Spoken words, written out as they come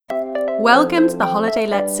Welcome to the Holiday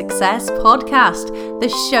Let Success podcast, the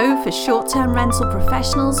show for short-term rental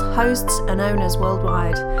professionals, hosts and owners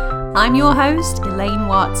worldwide. I'm your host, Elaine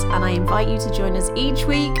Watts, and I invite you to join us each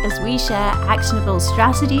week as we share actionable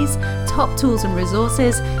strategies, top tools and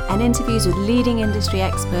resources, and interviews with leading industry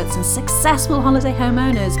experts and successful holiday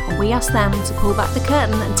homeowners. And we ask them to pull back the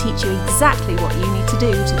curtain and teach you exactly what you need to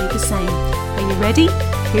do the same. Are you ready?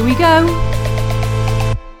 Here we go.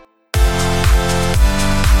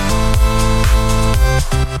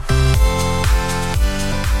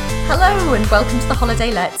 Hello and welcome to the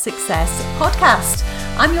Holiday Let Success podcast.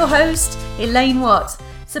 I'm your host, Elaine Watt.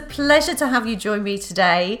 It's a pleasure to have you join me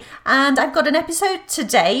today, and I've got an episode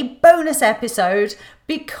today, bonus episode,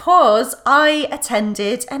 because I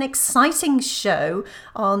attended an exciting show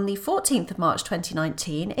on the 14th of March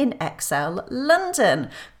 2019 in Excel, London,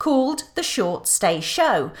 called the Short Stay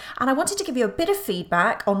Show. And I wanted to give you a bit of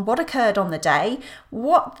feedback on what occurred on the day,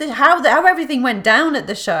 how everything went down at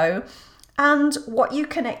the show, and what you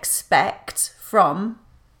can expect from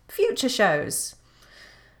future shows.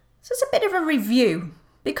 So it's a bit of a review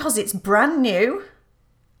because it's brand new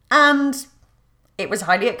and it was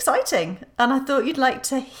highly exciting. And I thought you'd like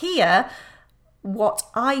to hear what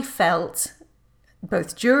I felt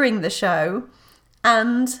both during the show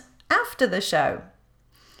and after the show.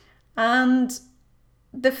 And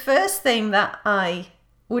the first thing that I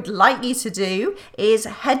would like you to do is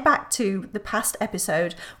head back to the past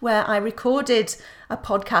episode where I recorded a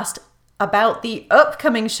podcast about the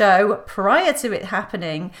upcoming show prior to it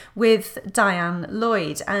happening with Diane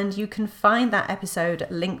Lloyd, and you can find that episode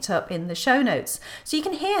linked up in the show notes. So you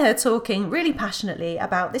can hear her talking really passionately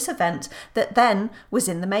about this event that then was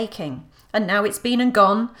in the making. And now it's been and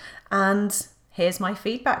gone, and here's my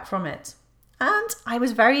feedback from it. And I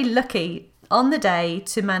was very lucky on the day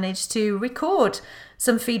to manage to record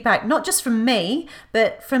some feedback, not just from me,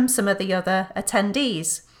 but from some of the other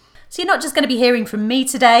attendees. So you're not just going to be hearing from me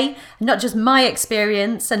today, not just my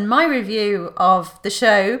experience and my review of the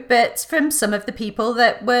show, but from some of the people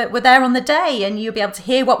that were there on the day, and you'll be able to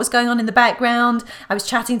hear what was going on in the background. I was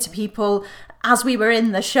chatting to people as we were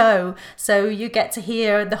in the show, so you get to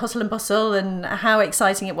hear the hustle and bustle and how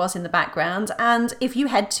exciting it was in the background. And if you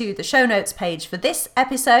head to the show notes page for this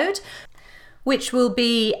episode, which will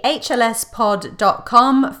be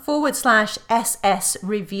hlspod.com/SS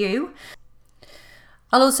review.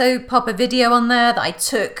 I'll also pop a video on there that I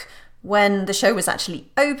took when the show was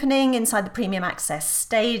actually opening inside the Premium Access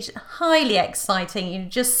stage. Highly exciting. You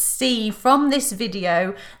just see from this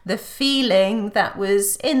video the feeling that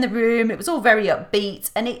was in the room. It was all very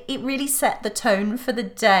upbeat, and it really set the tone for the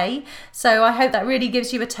day. So I hope that really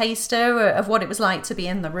gives you a taster of what it was like to be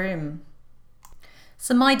in the room.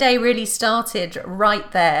 So my day really started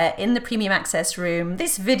right there in the Premium Access room.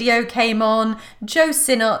 This video came on, Joe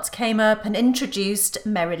Sinnott came up and introduced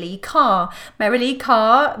Merrilee Carr. Merrilee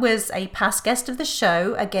Carr was a past guest of the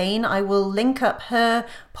show. Again, I will link up her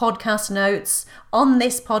podcast notes on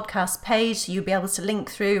this podcast page, so you'll be able to link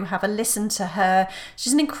through, have a listen to her.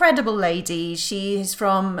 She's an incredible lady. She is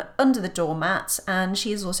from Under the Doormat, and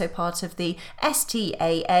she is also part of the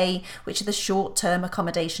STAA, which is the Short Term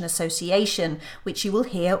Accommodation Association, which you will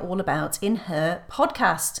hear all about in her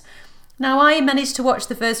podcast. Now, I managed to watch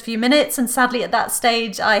the first few minutes, and sadly at that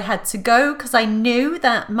stage I had to go because I knew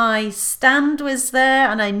that my stand was there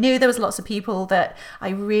and I knew there was lots of people that I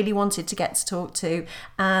really wanted to get to talk to,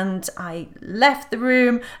 and I left the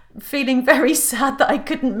room feeling very sad that I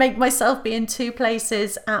couldn't make myself be in two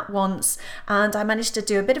places at once. And I managed to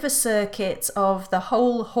do a bit of a circuit of the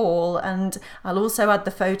whole hall, and I'll also add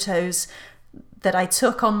the photos that I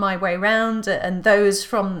took on my way round and those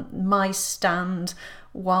from my stand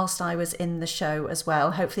whilst I was in the show as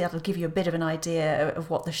well. Hopefully that'll give you a bit of an idea of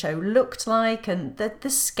what the show looked like and the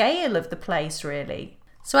scale of the place, really.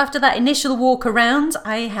 So after that initial walk around,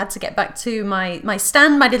 I had to get back to my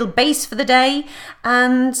stand, my little base for the day,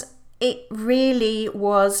 and it really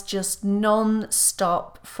was just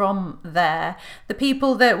non-stop from there. The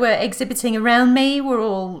people that were exhibiting around me were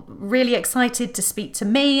all really excited to speak to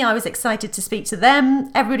me. I was excited to speak to them.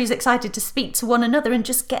 Everybody's excited to speak to one another and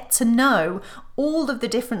just get to know all of the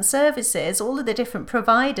different services, all of the different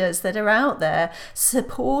providers that are out there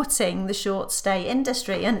supporting the short stay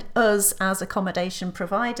industry and us as accommodation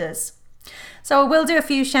providers. So I will do a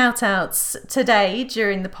few shout outs today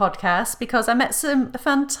during the podcast because I met some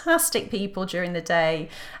fantastic people during the day,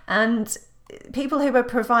 and people who are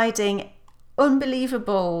providing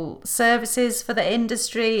unbelievable services for the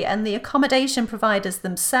industry and the accommodation providers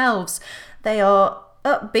themselves. They are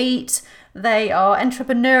upbeat, They are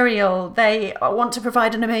entrepreneurial. They want to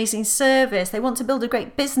provide an amazing service. They want to build a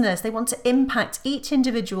great business. They want to impact each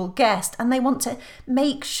individual guest, and they want to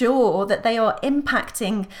make sure that they are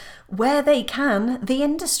impacting where they can the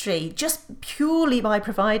industry, just purely by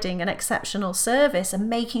providing an exceptional service and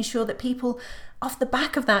making sure that people off the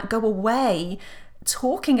back of that go away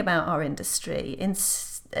talking about our industry and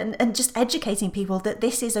just educating people that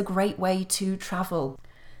this is a great way to travel.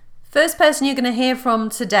 First person you're going to hear from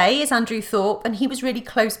today is Andrew Thorpe, and he was really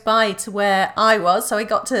close by to where I was, so I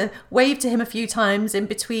got to wave to him a few times in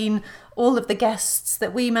between all of the guests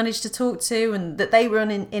that we managed to talk to and that they were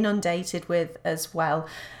inundated with as well.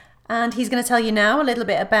 And he's going to tell you now a little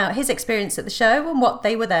bit about his experience at the show and what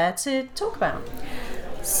they were there to talk about.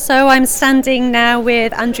 So I'm standing now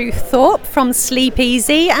with Andrew Thorpe from Sleep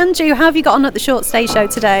Easy. Andrew, how have you got on at the Short Stay Show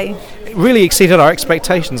today? It really exceeded our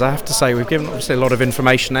expectations, I have to say. We've given obviously a lot of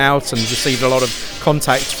information out and received a lot of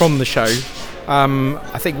contacts from the show.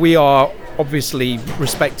 I think we are obviously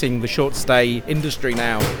respecting the short stay industry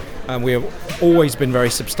now. We have always been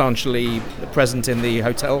very substantially present in the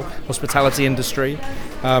hotel hospitality industry.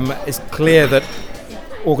 It's clear that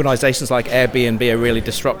organisations like Airbnb are really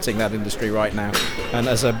disrupting that industry right now, and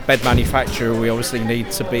as a bed manufacturer we obviously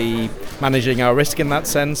need to be managing our risk in that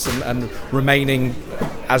sense and remaining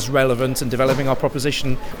as relevant and developing our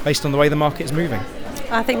proposition based on the way the market is moving.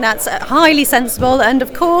 I think that's highly sensible, and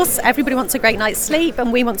of course everybody wants a great night's sleep,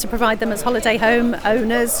 and we want to provide them as holiday home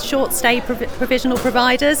owners, short stay provisional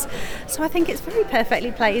providers. So I think it's very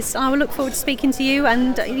perfectly placed. I will look forward to speaking to you,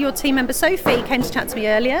 and your team member Sophie came to chat to me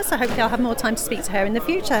earlier, so hopefully I'll have more time to speak to her in the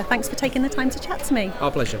future. Thanks for taking the time to chat to me.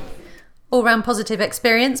 Our pleasure. All-round positive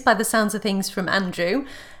experience by the sounds of things from Andrew.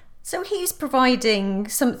 So he's providing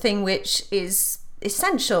something which is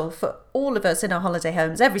essential for all of us in our holiday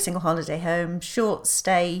homes. Every single holiday home, short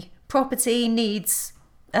stay property needs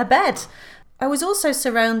a bed. I was also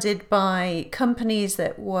surrounded by companies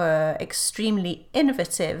that were extremely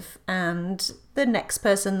innovative, and the next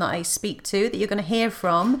person that I speak to, that you're going to hear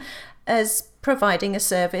from, is providing a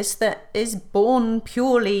service that is born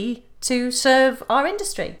purely to serve our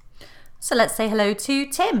industry. So let's say hello to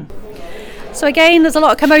Tim. So again, there's a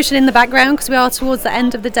lot of commotion in the background because we are towards the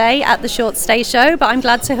end of the day at the Short Stay Show, but I'm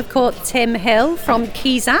glad to have caught Tim Hill from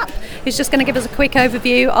KeyZap, who's just going to give us a quick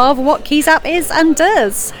overview of what KeyZap is and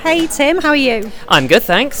does. Hey Tim, how are you? I'm good,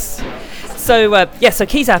 thanks. So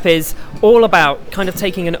KeyZap is all about kind of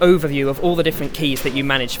taking an overview of all the different keys that you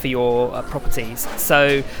manage for your properties.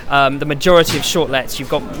 So the majority of short lets, you've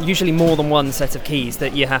got usually more than one set of keys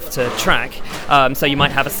that you have to track. So you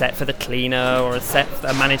might have a set for the cleaner or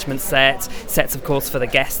a management sets of course for the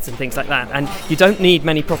guests and things like that. And you don't need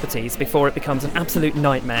many properties before it becomes an absolute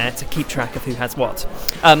nightmare to keep track of who has what.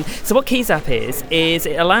 So what KeyZap is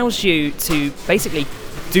it allows you to basically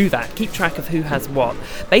do that, keep track of who has what,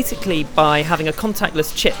 basically by having a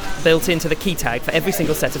contactless chip built into the key tag for every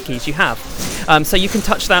single set of keys you have. So you can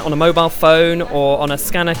touch that on a mobile phone or on a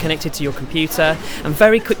scanner connected to your computer and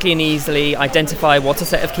very quickly and easily identify what a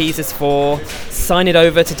set of keys is for, sign it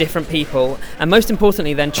over to different people, and most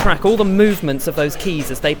importantly then track all the movements of those keys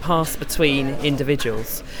as they pass between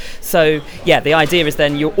individuals. So yeah, the idea is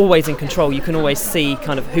then you're always in control, you can always see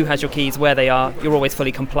kind of who has your keys, where they are, you're always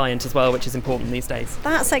fully compliant as well, which is important these days.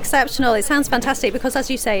 That's exceptional. It sounds fantastic because,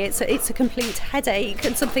 as you say, it's a complete headache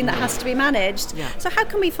and something that has to be managed. Yeah. So how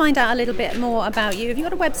can we find out a little bit more about you? Have you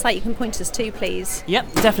got a website you can point us to, please?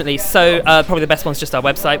 Yep, definitely. So probably the best one's just our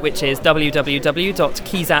website, which is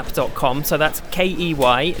www.keyzap.com. So that's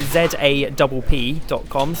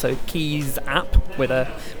KEYZAPP.com. So KeyZap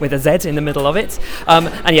with a Z in the middle of it.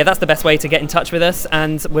 And yeah, that's the best way to get in touch with us.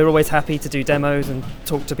 And we're always happy to do demos and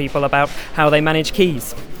talk to people about how they manage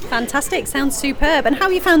keys. Fantastic, sounds superb. And how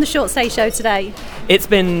have you found the Short Stay Show today? It's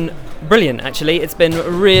been brilliant, actually. It's been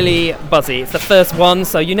really buzzy. It's the first one,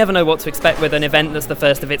 so you never know what to expect with an event that's the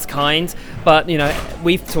first of its kind. But,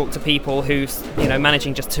 we've talked to people who's,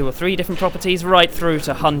 managing just 2 or 3 different properties right through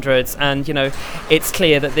to hundreds. And, it's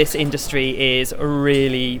clear that this industry is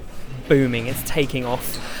really booming. It's taking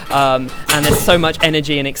off. And there's so much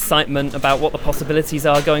energy and excitement about what the possibilities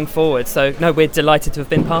are going forward. So, no, we're delighted to have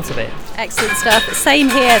been part of it. Excellent stuff. Same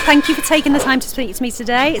here. Thank you for taking the time to speak to me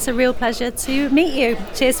today. It's a real pleasure to meet you.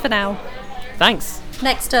 Cheers for now. Thanks.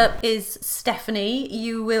 Next up is Stephanie.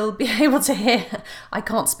 You will be able to hear I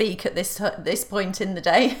can't speak at this point in the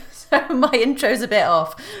day, so my intro's a bit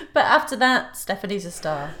off. But after that, Stephanie's a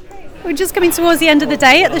star. We're just coming towards the end of the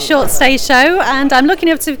day at the Short Stay Show, and I'm looking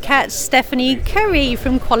up to catch Stephanie Curry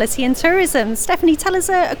from Quality and Tourism. Stephanie, tell us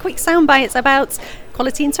a quick soundbite about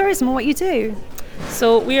Quality and Tourism and what you do.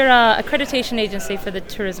 So we're an accreditation agency for the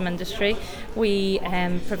tourism industry. We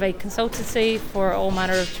provide consultancy for all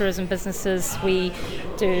manner of tourism businesses. We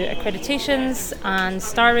do accreditations and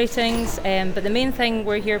star ratings, but the main thing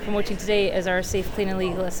we're here promoting today is our Safe, Clean and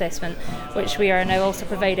Legal assessment, which we are now also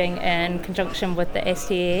providing in conjunction with the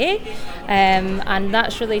STAA, and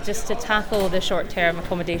that's really just to tackle the short-term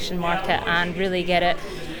accommodation market and really get it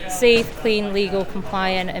safe, clean, legal,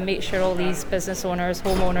 compliant, and make sure all these business owners,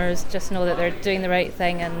 homeowners just know that they're doing the right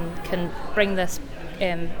thing and can bring this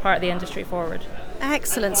part of the industry forward.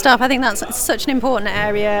 Excellent stuff. I think that's such an important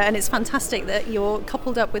area, and it's fantastic that you're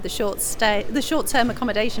coupled up with the Short-Term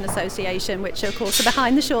Accommodation Association, which of course are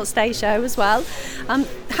behind the Short Stay Show as well.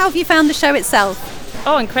 How have you found the show itself?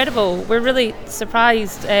 Oh, incredible. We're really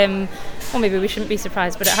surprised. Well, maybe we shouldn't be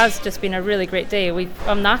surprised, but it has just been a really great day.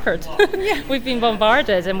 I'm knackered. We've been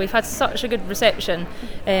bombarded and we've had such a good reception.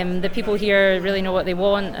 The people here really know what they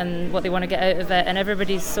want and what they want to get out of it, and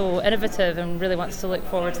everybody's so innovative and really wants to look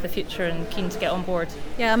forward to the future and keen to get on board.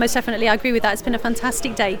 Yeah, most definitely. I agree with that. It's been a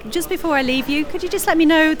fantastic day. Just before I leave you, could you just let me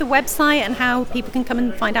know the website and how people can come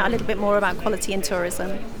and find out a little bit more about Quality in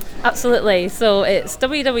Tourism? Absolutely. So it's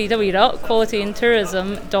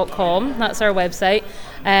www.qualityintourism.com. That's our website.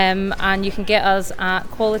 And you can get us at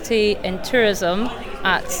Quality in Tourism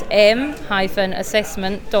at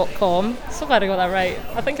m-assessment.com. So glad I got that right.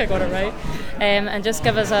 I think I got it right. And just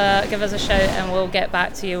give us a shout and we'll get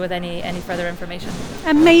back to you with any further information.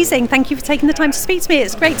 Amazing. Thank you for taking the time to speak to me.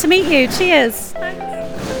 It's great to meet you. Cheers.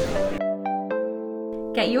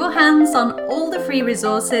 Get your hands on all the free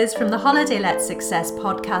resources from the Holiday Let Success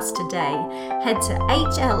podcast today. Head to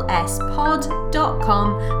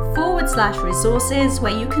hlspod.com/resources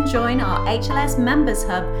where you can join our HLS Members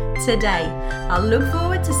Hub today. I'll look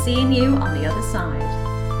forward to seeing you on the other side.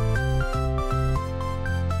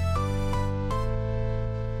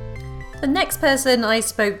 The next person I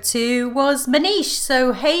spoke to was Manish.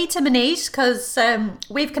 So hey to Manish, because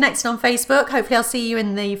we've connected on Facebook. Hopefully I'll see you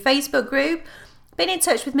in the Facebook group. Been in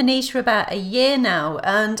touch with Manish for about a year now,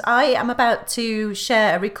 and I am about to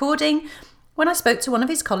share a recording when I spoke to one of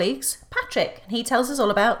his colleagues, Patrick, and he tells us all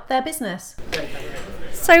about their business.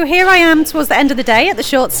 So here I am towards the end of the day at the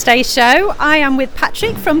Short Stay Show. I am with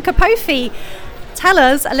Patrick from Capofi. Tell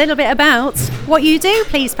us a little bit about what you do,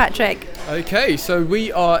 please, Patrick. Okay, so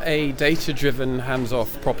we are a data-driven,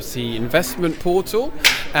 hands-off property investment portal,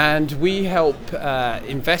 and we help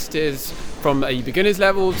investors from a beginner's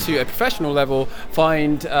level to a professional level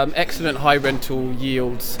find excellent high rental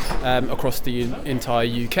yields across the entire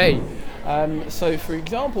UK. So for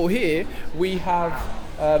example here we have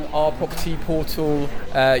our property portal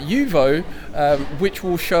Uvo, which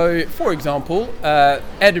will show, for example,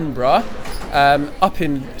 Edinburgh up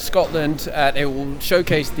in Scotland. It will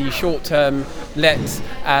showcase the short-term let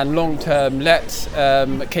and long-term let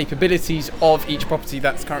capabilities of each property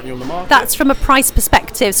that's currently on the market. That's from a price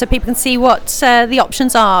perspective, so people can see what the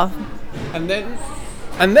options are.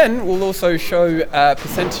 And then we'll also show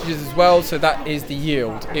percentages as well, so that is the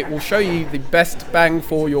yield. It will show you the best bang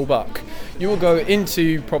for your buck. You will go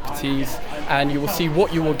into properties and you will see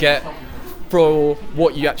what you will get for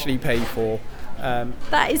what you actually pay for.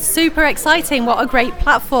 That is super exciting. What a great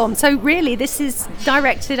platform. So really this is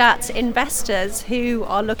directed at investors who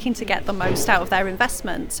are looking to get the most out of their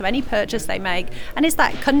investment, so any purchase they make. And is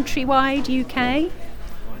that countrywide UK?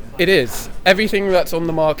 It is. Everything that's on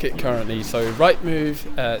the market currently, so Rightmove,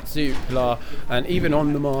 Zoopla, and even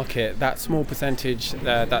on the market, that small percentage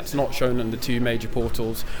that's not shown on the two major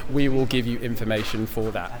portals, we will give you information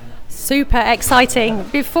for that. Super exciting.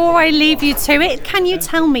 Before I leave you to it, can you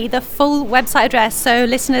tell me the full website address so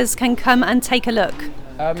listeners can come and take a look?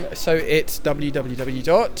 So it's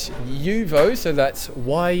www.uvoh, so that's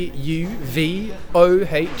yuvoh.com.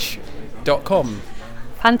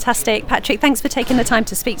 Fantastic. Patrick, thanks for taking the time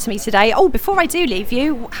to speak to me today. Oh, before I do leave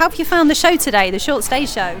you, how have you found the show today, the Short Stay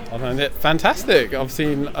Show? I found it fantastic. I've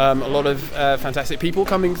seen a lot of fantastic people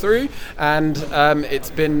coming through, and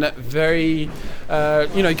it's been very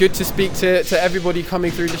good to speak to everybody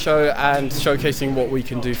coming through the show and showcasing what we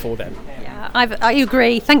can do for them. Yeah, I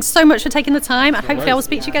agree. Thanks so much for taking the time. Hopefully I will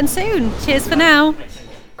speak to you again soon. Cheers for now.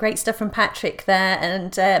 Great stuff from Patrick there,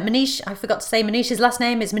 and Manish. I forgot to say Manish's last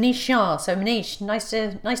name is Manish Shah. So Manish, nice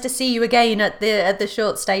to see you again at the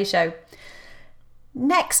Short Stay Show.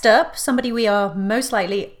 Next up, somebody we are most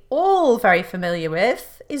likely all very familiar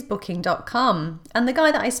with is Booking.com, and the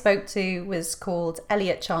guy that I spoke to was called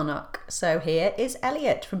Elliot Charnock. So here is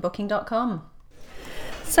Elliot from Booking.com.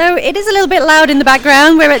 So it is a little bit loud in the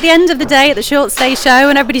background. We're at the end of the day at the Short Stay Show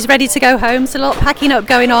and everybody's ready to go home, so a lot of packing up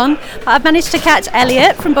going on. But I've managed to catch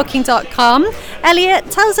Elliot from Booking.com. Elliot,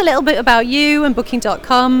 tell us a little bit about you and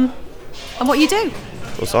Booking.com and what you do.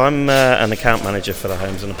 Well, so I'm an account manager for the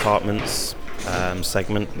homes and apartments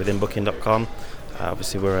segment within Booking.com.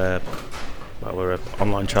 Obviously we're an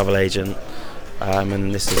online travel agent.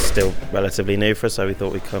 And this is still relatively new for us, so we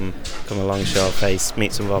thought we'd come along, show our face,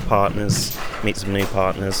 meet some of our partners, meet some new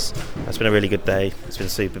partners. It's been a really good day. It's been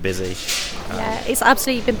super busy. Yeah, it's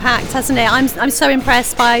absolutely been packed, hasn't it? I'm so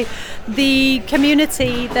impressed by the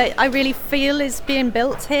community that I really feel is being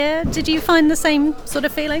built here. Did you find the same sort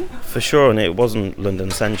of feeling? For sure, and it wasn't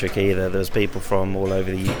London-centric either. There was people from all over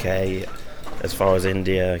the UK, as far as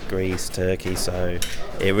India, Greece, Turkey, so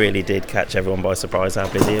it really did catch everyone by surprise how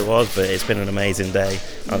busy it was, but it's been an amazing day.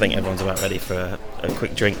 I think everyone's about ready for a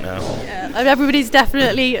quick drink now. Yeah, everybody's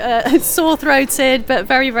definitely sore-throated, but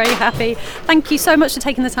very, very happy. Thank you so much for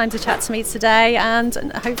taking the time to chat to me today, and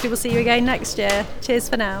hopefully we'll see you again next year. Cheers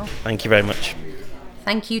for now. Thank you very much.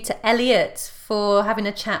 Thank you to Elliot for having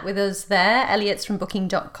a chat with us there. Elliot's from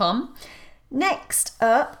Booking.com. Next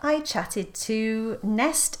up, I chatted to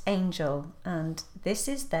Nest Angel, and this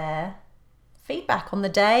is their feedback on the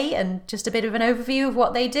day and just a bit of an overview of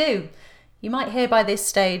what they do. You might hear by this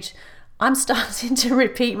stage, I'm starting to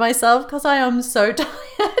repeat myself because I am so tired.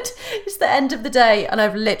 It's the end of the day and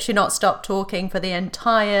I've literally not stopped talking for the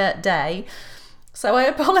entire day. So I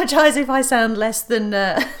apologise if I sound less than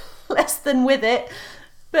with it,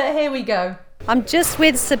 but here we go. I'm just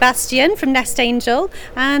with Sebastian from Nest Angel,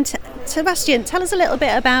 and Sebastian, tell us a little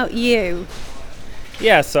bit about you.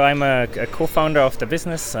 Yeah, so I'm a co-founder of the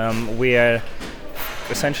business. We are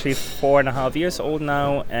essentially 4.5 years old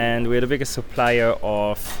now, and we're the biggest supplier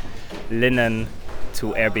of linen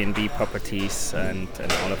to Airbnb properties and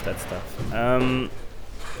all of that stuff.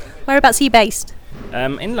 Whereabouts are you based?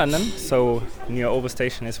 In London, so near Oval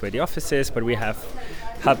Station is where the office is, but we have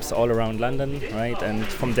hubs all around London, right? And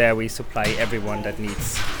from there we supply everyone that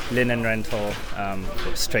needs linen rental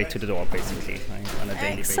straight to the door, basically, right, on a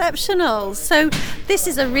daily basis. Exceptional. So this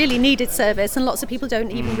is a really needed service, and lots of people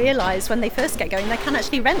don't even realise when they first get going they can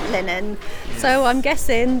actually rent linen. So I'm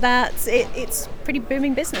guessing that it's pretty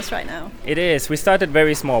booming business right now. It is. We started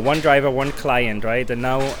very small, one driver, one client, right? And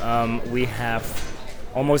now we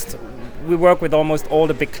work with almost all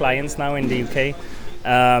the big clients now in the UK.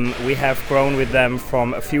 We have grown with them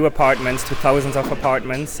from a few apartments to thousands of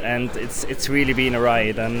apartments, and it's really been a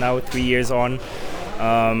ride. And now 3 years on,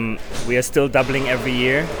 we are still doubling every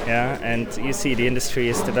year. Yeah, and you see the industry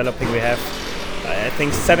is developing. We have, I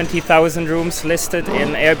think, 70,000 rooms listed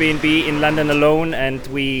in Airbnb in London alone, and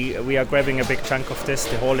we are grabbing a big chunk of this.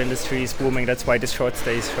 The whole industry is booming. That's why the Short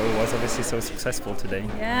Stay show was obviously so successful today.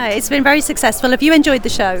 Yeah, it's been very successful. Have you enjoyed the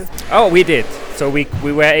show? Oh, we did. So we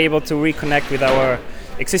were able to reconnect with our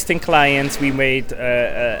existing clients. We made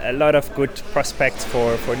a lot of good prospects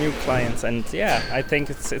for new clients, and yeah, I think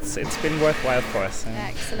it's been worthwhile for us.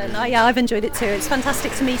 Excellent. Oh, yeah, I've enjoyed it too. It's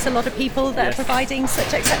fantastic to meet a lot of people that are providing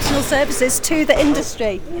such exceptional services to the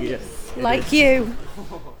industry. Yes, like you.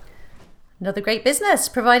 Another great business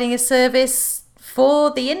providing a service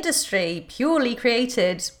for the industry, purely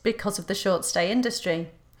created because of the short stay industry.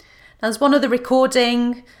 Now, there's one other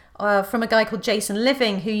recording from a guy called Jason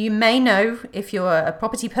Living, who you may know if you're a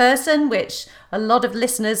property person, which a lot of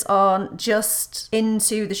listeners aren't just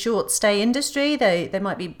into the short stay industry. They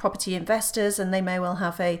might be property investors, and they may well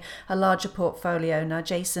have a larger portfolio. Now,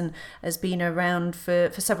 Jason has been around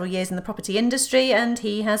for several years in the property industry, and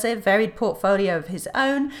he has a varied portfolio of his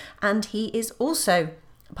own, and he is also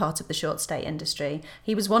part of the short stay industry.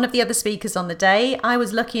 He was one of the other speakers on the day. I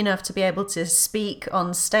was lucky enough to be able to speak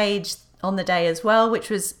on stage on the day as well,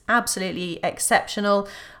 which was absolutely exceptional.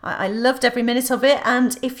 I loved every minute of it,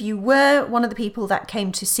 and if you were one of the people that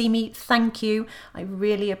came to see me, thank you. I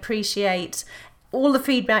really appreciate all the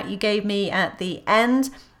feedback you gave me at the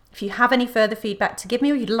end. If you have any further feedback to give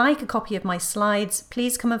me, or you'd like a copy of my slides,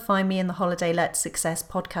 please come and find me in the Holiday Let Success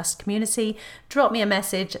podcast community. Drop me a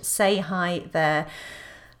message, say hi there.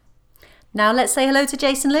 Now let's say hello to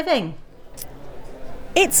Jason Living.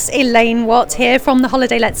 It's Elaine Watt here from the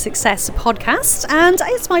Holiday Let Success podcast, and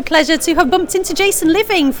it's my pleasure to have bumped into Jason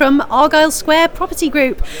Living from Argyle Square Property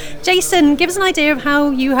Group. Jason, give us an idea of how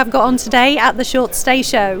you have got on today at the Short Stay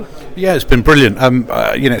Show. Yeah, it's been brilliant.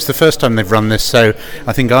 It's the first time they've run this, so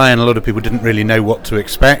I think I and a lot of people didn't really know what to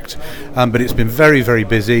expect, but it's been very, very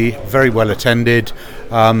busy, very well attended.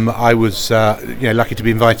 I was lucky to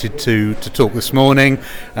be invited to talk this morning,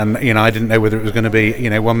 and I didn't know whether it was going to be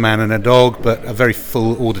one man and a dog, but a very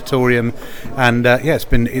full auditorium, and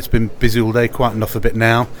it's been busy all day, quietened off a bit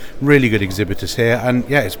now. Really good exhibitors here, and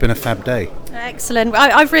it's been a fab day. Excellent.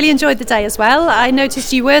 I've really enjoyed the day as well. I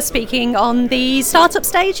noticed you were speaking on the startup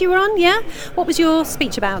stage you were on, yeah? What was your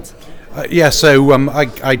speech about?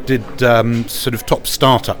 I did sort of top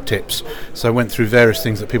startup tips. So I went through various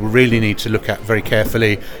things that people really need to look at very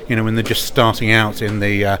carefully, when they're just starting out in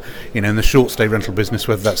the in the short stay rental business,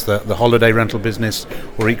 whether that's the holiday rental business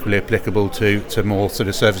or equally applicable to more sort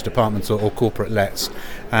of service departments or corporate lets.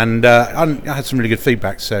 And I had some really good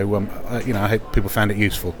feedback, so I hope people found it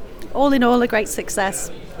useful. All in all, a great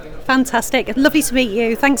success. Fantastic. Lovely to meet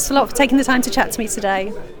you. Thanks a lot for taking the time to chat to me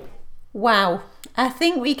today. Wow. I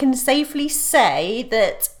think we can safely say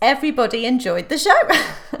that everybody enjoyed the show.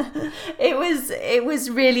 It was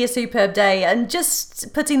really a superb day, and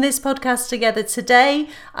just putting this podcast together today,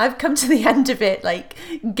 I've come to the end of it like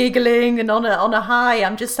giggling and on a high.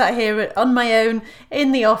 I'm just sat here on my own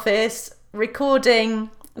in the office recording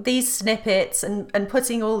these snippets and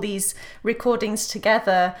putting all these recordings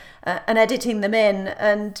together and editing them in,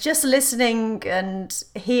 and just listening and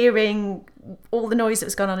hearing all the noise that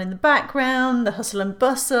was going on in the background, the hustle and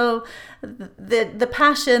bustle, the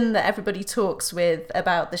passion that everybody talks with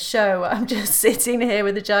about the show. I'm just sitting here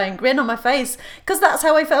with a giant grin on my face because that's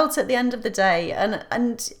how I felt at the end of the day,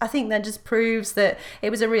 and I think that just proves that it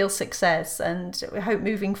was a real success, and we hope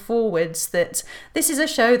moving forwards that this is a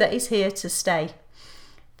show that is here to stay.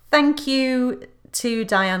 Thank you to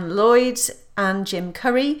Diane Lloyd and Jim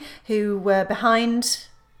Curry, who were behind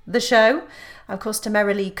the show. Of course, to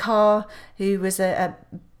Merilee Carr, who was a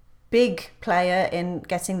big player in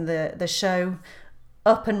getting the show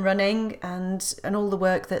up and running, and all the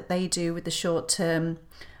work that they do with the Short-Term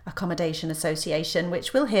Accommodation Association,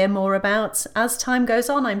 which we'll hear more about as time goes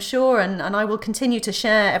on, I'm sure, and I will continue to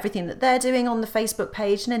share everything that they're doing on the Facebook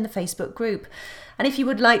page and in the Facebook group. And if you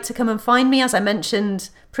would like to come and find me, as I mentioned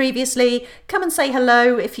previously, come and say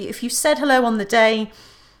hello. If you said hello on the day,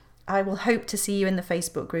 I will hope to see you in the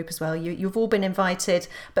Facebook group as well. You've all been invited.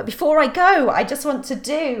 But before I go, I just want to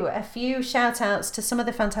do a few shout outs to some of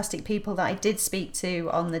the fantastic people that I did speak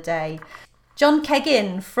to on the day. John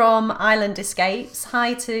Keggin from Island Escapes.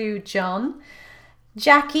 Hi to John.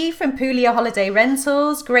 Jackie from Puglia Holiday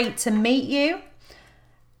Rentals. Great to meet you.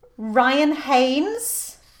 Ryan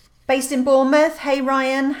Haynes, based in Bournemouth. Hey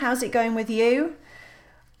Ryan, how's it going with you?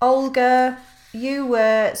 Olga, you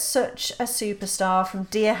were such a superstar from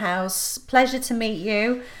Deer House. Pleasure to meet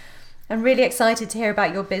you. I'm really excited to hear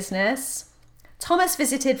about your business. Thomas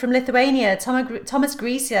visited from Lithuania. Thomas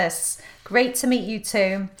Grisius, great to meet you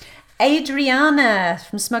too. Adriana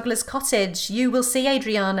from Smuggler's Cottage. You will see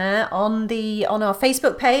Adriana on our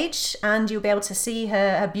Facebook page, and you'll be able to see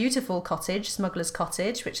her beautiful cottage, Smuggler's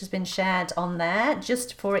Cottage, which has been shared on there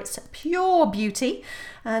just for its pure beauty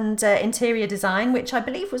and interior design, which I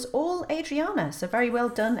believe was all Adriana. So very well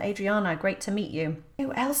done, Adriana. Great to meet you.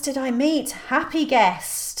 Who else did I meet? Happy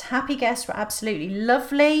Guest. Happy Guest were absolutely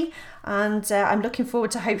lovely, and I'm looking forward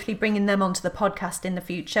to hopefully bringing them onto the podcast in the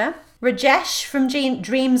future. Rajesh from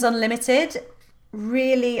Dreams Unlimited,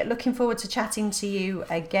 really looking forward to chatting to you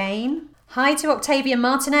again. Hi to Octavia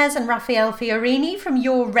Martinez and Raphael Fiorini from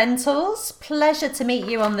Your Rentals. Pleasure to meet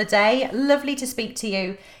you on the day. Lovely to speak to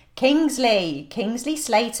you. Kingsley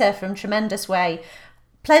Slater from Tremendous Way.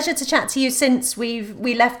 Pleasure to chat to you since we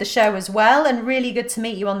left the show as well, and really good to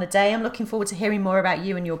meet you on the day. I'm looking forward to hearing more about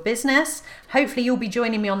you and your business. Hopefully you'll be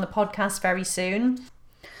joining me on the podcast very soon.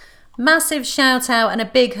 Massive shout out and a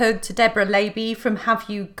big hug to Deborah Leiby from Have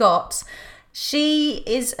You Got. She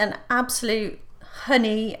is an absolute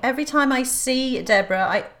honey. Every time I see Deborah,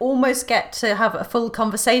 I almost get to have a full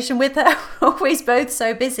conversation with her. We're always both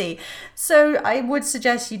so busy. So I would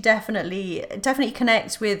suggest you definitely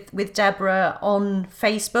connect with Deborah on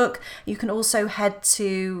Facebook. You can also head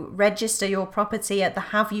to register your property at the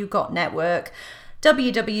Have You Got network.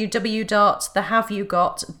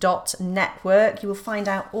 www.thehaveyougot.network. You will find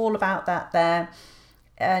out all about that there,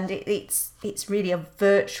 and it's really a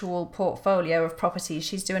virtual portfolio of properties.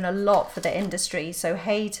 She's doing a lot for the industry, so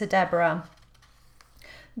hey to Deborah.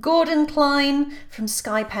 Gordon Klein from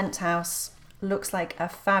Sky Penthouse. Looks like a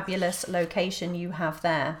fabulous location you have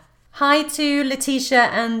there. Hi to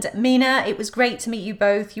Letitia and Mina. It was great to meet you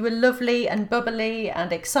both. You were lovely and bubbly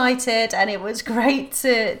and excited, and it was great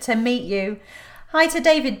to meet you. Hi to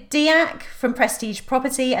David Diak from Prestige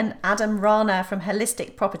Property and Adam Rana from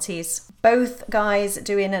Holistic Properties. Both guys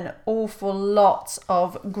doing an awful lot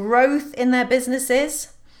of growth in their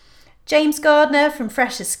businesses. James Gardner from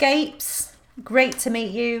Fresh Escapes. great to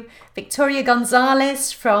meet you. Victoria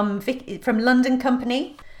Gonzalez from London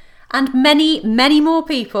Company. And many, many more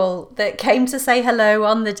people that came to say hello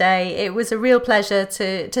on the day. It was a real pleasure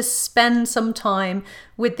to spend some time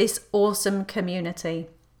with this awesome community.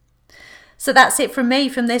 So that's it from me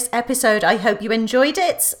from this episode. I hope you enjoyed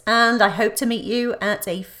it, and I hope to meet you at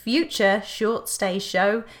a future short stay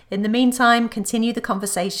show. In the meantime, continue the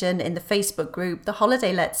conversation in the Facebook group, the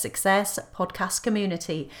Holiday Let Success podcast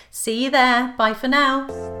community. See you there. Bye for now.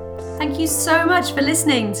 Thank you so much for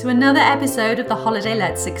listening to another episode of the Holiday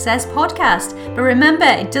Let Success podcast. But remember,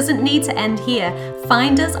 it doesn't need to end here.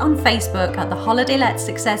 Find us on Facebook at the Holiday Let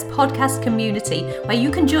Success podcast community, where you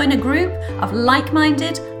can join a group of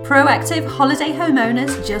like-minded, proactive holiday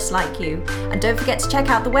homeowners just like you. And don't forget to check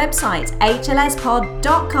out the website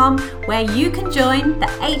hlspod.com, where you can join the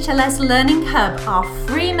HLS Learning Hub, our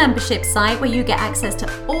free membership site where you get access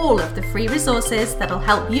to all of the free resources that'll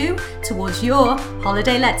help you towards your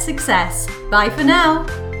holiday let success. Bye for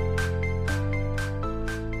now.